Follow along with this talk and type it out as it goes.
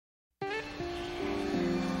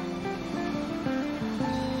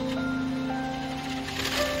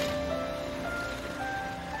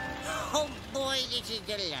this is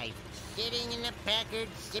the life. Sitting in the Packard,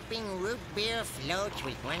 sipping root beer floats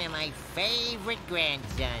with one of my favorite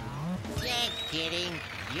grandsons. Just kidding.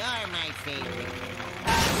 You're my favorite.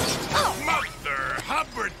 Mother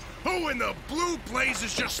Hubbard! Who in the blue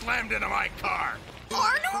blazes just slammed into my car?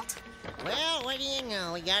 Arnold? Well, what do you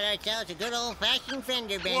know? We got ourselves a good old-fashioned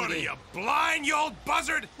fender bender. What are you, blind, you old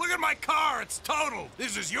buzzard? Look at my car, it's totaled.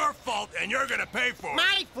 This is your fault, and you're gonna pay for it.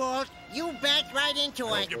 My fault? You backed right into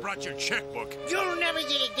I it. hope you brought your checkbook. You'll never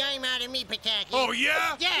get a dime out of me, Pataki. Oh,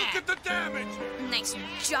 yeah? Yeah. Look at the damage. Nice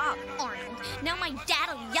job, Arnold. Now my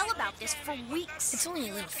dad'll yell about this for weeks. It's only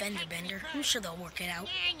a little fender bender. I'm sure they'll work it out.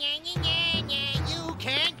 You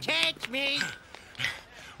can't touch me.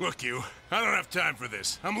 Look, you, I don't have time for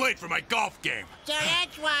this. I'm late for my golf game. So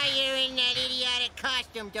that's why you're in that idiotic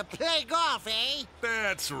costume, to play golf, eh?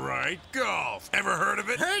 That's right, golf. Ever heard of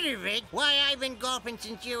it? Heard of it? Why, I've been golfing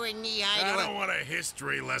since you were knee-high to I don't want a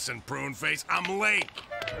history lesson, prune face. I'm late.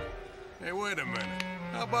 Hey, wait a minute.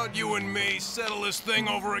 How about you and me settle this thing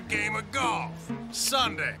over a game of golf?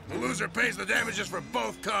 Sunday. The loser pays the damages for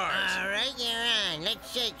both cars. All right, you're on.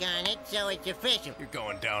 Let's shake on it so it's official. You're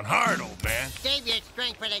going down hard, old man. Save your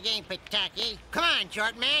strength for the game, Pataki. Come on,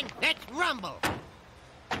 short man. Let's rumble.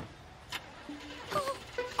 Oh,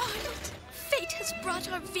 Arnold. Fate has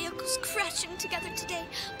brought our vehicles crashing together today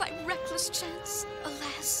by reckless chance.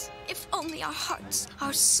 Alas, if only our hearts,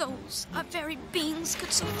 our souls, our very beings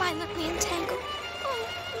could so violently entangle. Oh,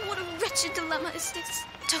 what a wretched dilemma is this.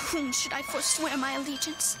 To whom should I forswear my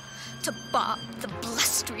allegiance? To Bob, the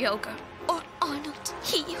blustery ogre, or Arnold,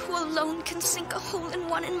 he who alone can sink a hole in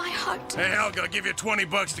one in my heart? Hey, Helga, I'll give you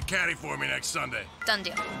 $20 to caddy for me next Sunday. Done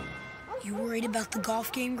deal. You worried about the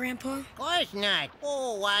golf game, Grandpa? Of course not.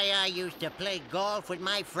 Oh, why, I used to play golf with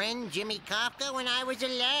my friend Jimmy Kafka when I was a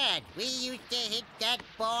lad. We used to hit that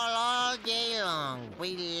ball all day long.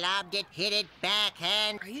 We lobbed it, hit it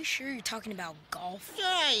backhand. Are you sure you're talking about golf? Sure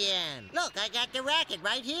I am. Look, I got the racket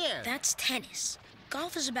right here. That's tennis.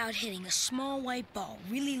 Golf is about hitting a small white ball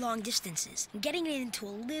really long distances and getting it into a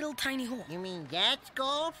little tiny hole. You mean that's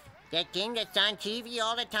golf? That thing that's on TV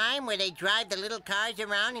all the time where they drive the little cars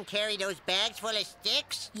around and carry those bags full of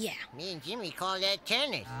sticks? Yeah. Me and Jimmy call that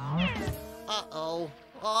tennis. Uh-oh.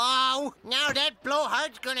 Oh, now that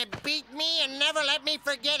blowhard's gonna beat me and never let me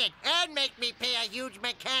forget it and make me pay a huge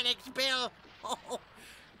mechanics bill. Oh.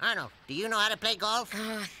 Arnold, do you know how to play golf?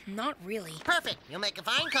 Not really. Perfect. You'll make a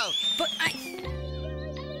fine coach. But I...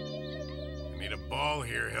 Need a ball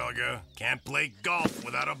here, Helga. Can't play golf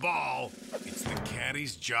without a ball. It's the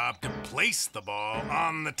caddy's job to place the ball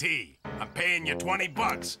on the tee. I'm paying you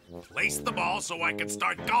 $20. Place the ball so I can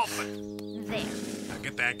start golfing. There. Now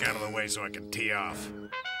get that out of the way so I can tee off.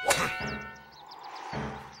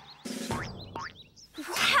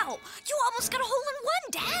 Wow! You almost got a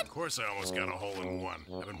hole-in-one, Dad! Of course I almost got a hole-in-one.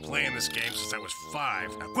 I've been playing this game since I was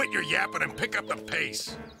 5. Now quit your yapping and pick up the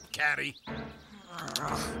pace, caddy.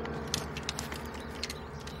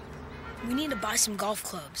 We need to buy some golf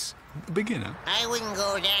clubs. Beginner? I wouldn't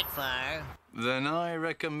go that far. Then I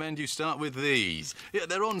recommend you start with these. Yeah,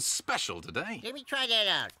 they're on special today. Let me try that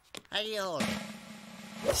out. How do you hold it?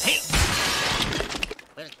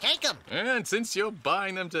 Well, take them. And since you're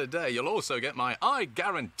buying them today, you'll also get my I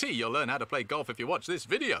guarantee you'll learn how to play golf if you watch this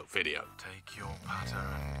video. Take your putter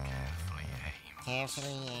and carefully aim.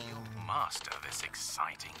 Carefully aim. You'll master this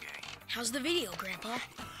exciting game. How's the video, Grandpa?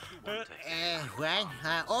 What?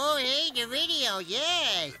 Oh, hey, the video,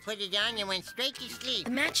 yes. Put it on and went straight to sleep.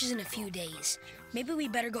 The match is in a few days. Maybe we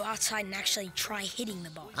better go outside and actually try hitting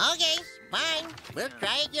the ball. Okay, fine. We'll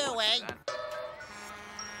try it your way.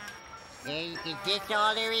 Is this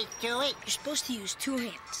all there is to it? You're supposed to use 2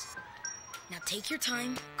 hands. Now take your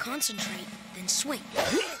time, concentrate, then swing.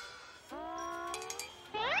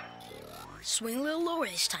 Swing a little lower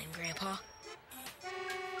this time, Grandpa.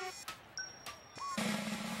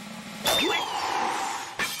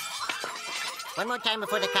 One more time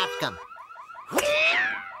before the cops come.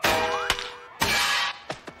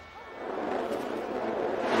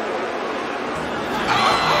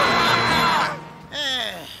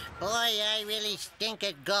 Boy, I really stink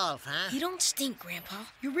at golf, huh? You don't stink, Grandpa.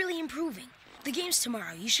 You're really improving. The game's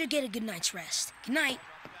tomorrow. You should get a good night's rest. Good night.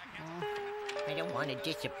 I don't want to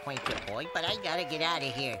disappoint you, boy, but I gotta get out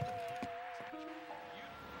of here.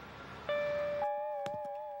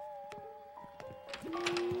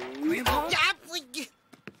 Grandpa?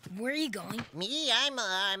 Where are you going? Me, I'm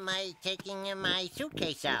taking my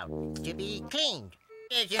suitcase out to be cleaned.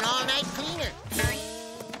 There's an all-night cleaner.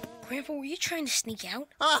 Grandpa, were you trying to sneak out?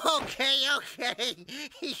 Okay.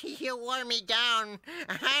 You wore me down.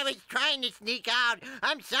 I was trying to sneak out.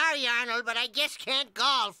 I'm sorry, Arnold, but I just can't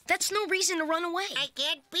golf. That's no reason to run away. I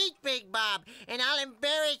can't beat Big Bob, and I'll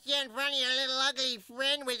embarrass you in front of your little ugly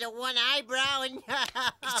friend with the one eyebrow and...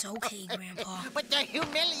 It's okay, Grandpa. But the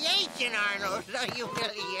humiliation, Arnold, the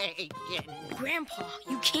humiliation. Grandpa,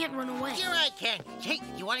 you can't run away. Sure I can. Hey,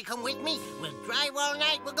 you want to come with me? We'll drive all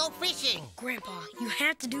night. We'll go fishing. Grandpa, you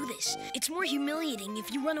have to do this. It's more humiliating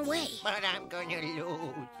if you run away. But I'm gonna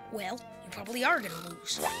lose. Well, you probably are gonna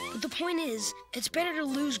lose. But the point is, it's better to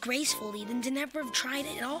lose gracefully than to never have tried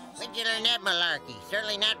it at all. Where'd you learn that malarkey?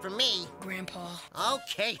 Certainly not from me. Grandpa.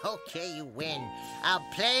 Okay, you win. I'll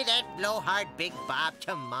play that blowhard Big Bob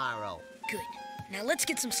tomorrow. Good. Now let's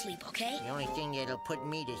get some sleep, okay? The only thing that'll put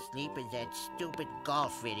me to sleep is that stupid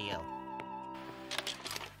golf video.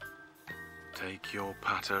 Take your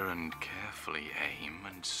putter and carefully aim,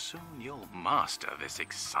 and soon you'll master this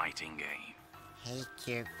exciting game. Take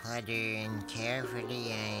your putter and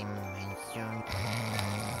carefully aim, and soon...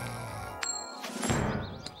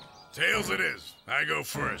 Tails it is. I go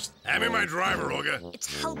first. Hand me my driver, Olga.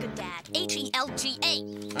 It's Helga, Dad. Helga. I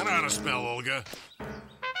know how to spell Olga.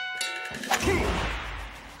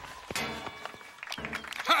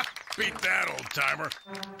 Ha! Beat that, old-timer.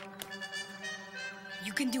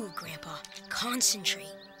 You can do it, Grandpa.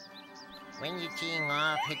 Concentrate. When you're teeing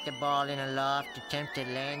off, hit the ball in a loft, attempt to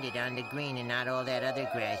land it on the green and not all that other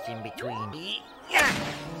grass in between.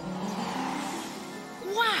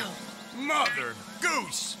 Wow! Mother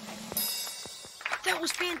goose! That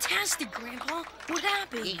was fantastic, Grandpa. What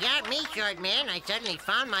happened? You got me, short man. I suddenly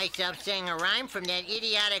found myself saying a rhyme from that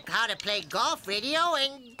idiotic how to play golf video,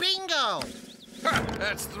 and bingo! Ha!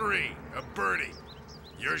 That's 3. A birdie.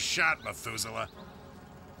 Your shot, Methuselah.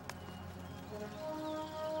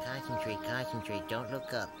 Concentrate. Don't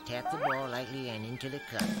look up. Tap the ball lightly and into the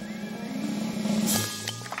cup.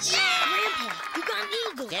 Grandpa, you got an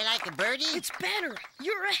eagle. That like a birdie? It's better.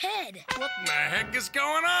 You're ahead. What in the heck is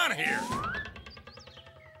going on here?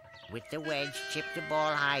 With the wedge, chip the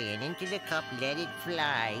ball high and into the cup, let it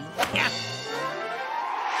fly.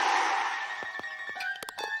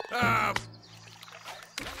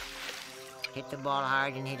 Hit the ball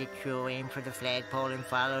hard and hit it true. Aim for the flagpole and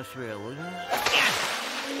follow through.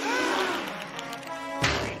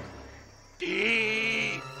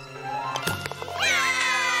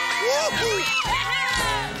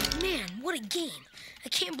 Man, what a game. I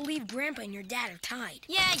can't believe Grandpa and your dad are tied.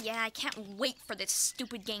 Yeah, I can't wait for this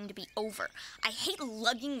stupid game to be over. I hate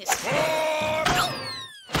lugging this...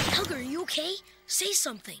 Helga, are you okay? Say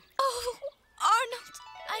something. Oh, Arnold,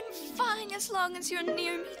 I'm fine as long as you're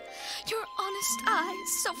near me. Your honest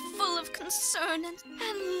eyes, so full of concern and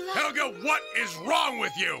love. Helga, what is wrong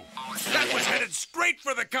with you? That was headed straight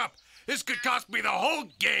for the cup. This could cost me the whole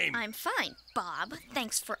game. I'm fine, Bob.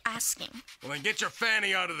 Thanks for asking. Well, then get your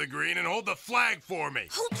fanny out of the green and hold the flag for me.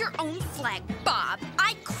 Hold your own flag, Bob.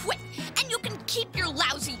 I quit, and you can keep your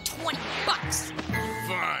lousy $20.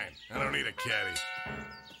 Fine. I don't need a caddy.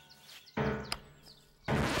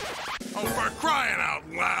 Oh, for crying out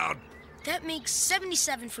loud! That makes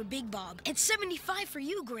 77 for Big Bob and 75 for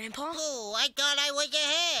you, Grandpa. Oh, I thought I was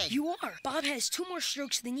ahead. You are. Bob has 2 more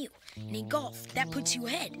strokes than you. And in golf, that puts you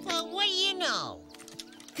ahead. Well, what do you know?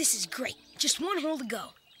 This is great. Just 1 hole to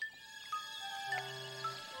go.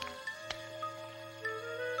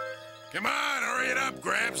 Come on, hurry it up,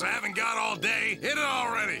 Gramps. I haven't got all day. Hit it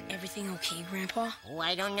already. Everything okay, Grandpa? Oh,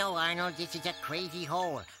 I don't know, Arnold. This is a crazy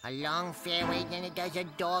hole. A long fairway, then it does a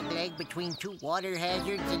dog leg between 2 water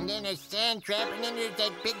hazards, and then a sand trap, and then there's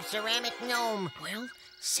that big ceramic gnome. Well,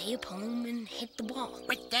 say a poem and hit the ball.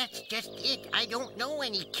 But that's just it. I don't know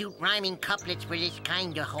any cute rhyming couplets for this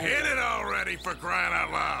kind of hole. Hit it already, for crying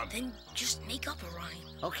out loud. Then just make up a rhyme.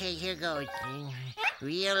 Okay, here goes.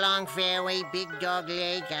 Real long fairway, big dog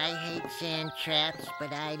leg. I hate sand traps,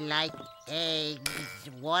 but I like eggs.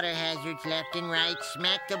 Water hazards left and right.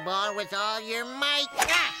 Smack the ball with all your might.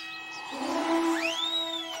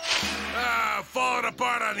 Falling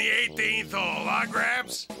apart on the 18th hole, huh,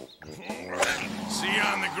 Gramps? See you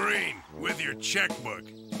on the green with your checkbook.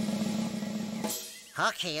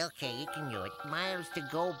 Okay, you can do it. Miles to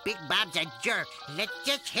go. Big Bob's a jerk. Let's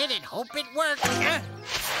just hit it. Hope it works.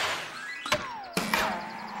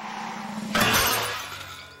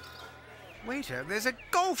 Waiter, there's a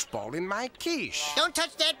golf ball in my quiche. Don't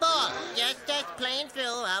touch that ball. Just us playing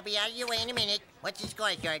through. I'll be out of your way in a minute. What's the score,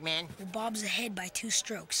 short man? Well, Bob's ahead by 2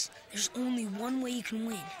 strokes. There's only one way you can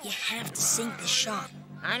win. You have to sink this shot.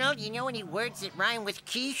 Arnold, you know any words that rhyme with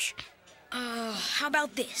quiche? How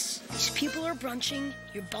about this? These people are brunching,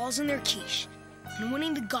 your ball's in their quiche. and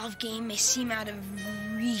winning the golf game may seem out of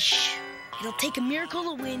reach. It'll take a miracle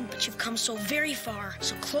to win, but you've come so very far.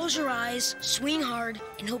 So close your eyes, swing hard,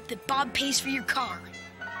 and hope that Bob pays for your car.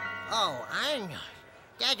 Oh, I know.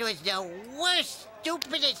 That was the worst,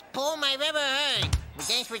 stupidest poem I've ever heard. But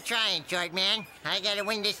thanks for trying, short man. I gotta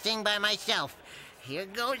win this thing by myself. Here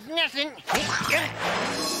goes nothing.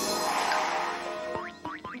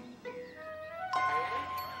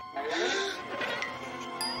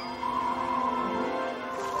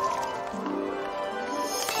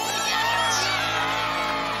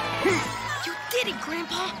 You did it,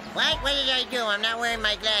 Grandpa. What? What did I do? I'm not wearing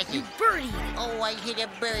my glasses. You birdied. Oh, I hit a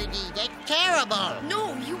birdie. That's terrible.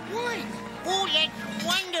 No, you won. Oh, that's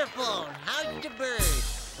wonderful. How's the bird?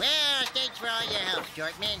 Well, thanks for all your help,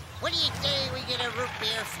 Shortman. What do you say we get a root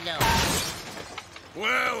beer float?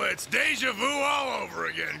 Well, it's deja vu all over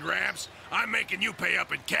again, Gramps. I'm making you pay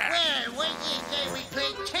up in cash. Well, what do you say we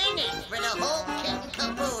play tennis for the whole kit and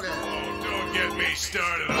caboodle? Oh, don't get me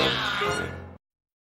started on Yeah.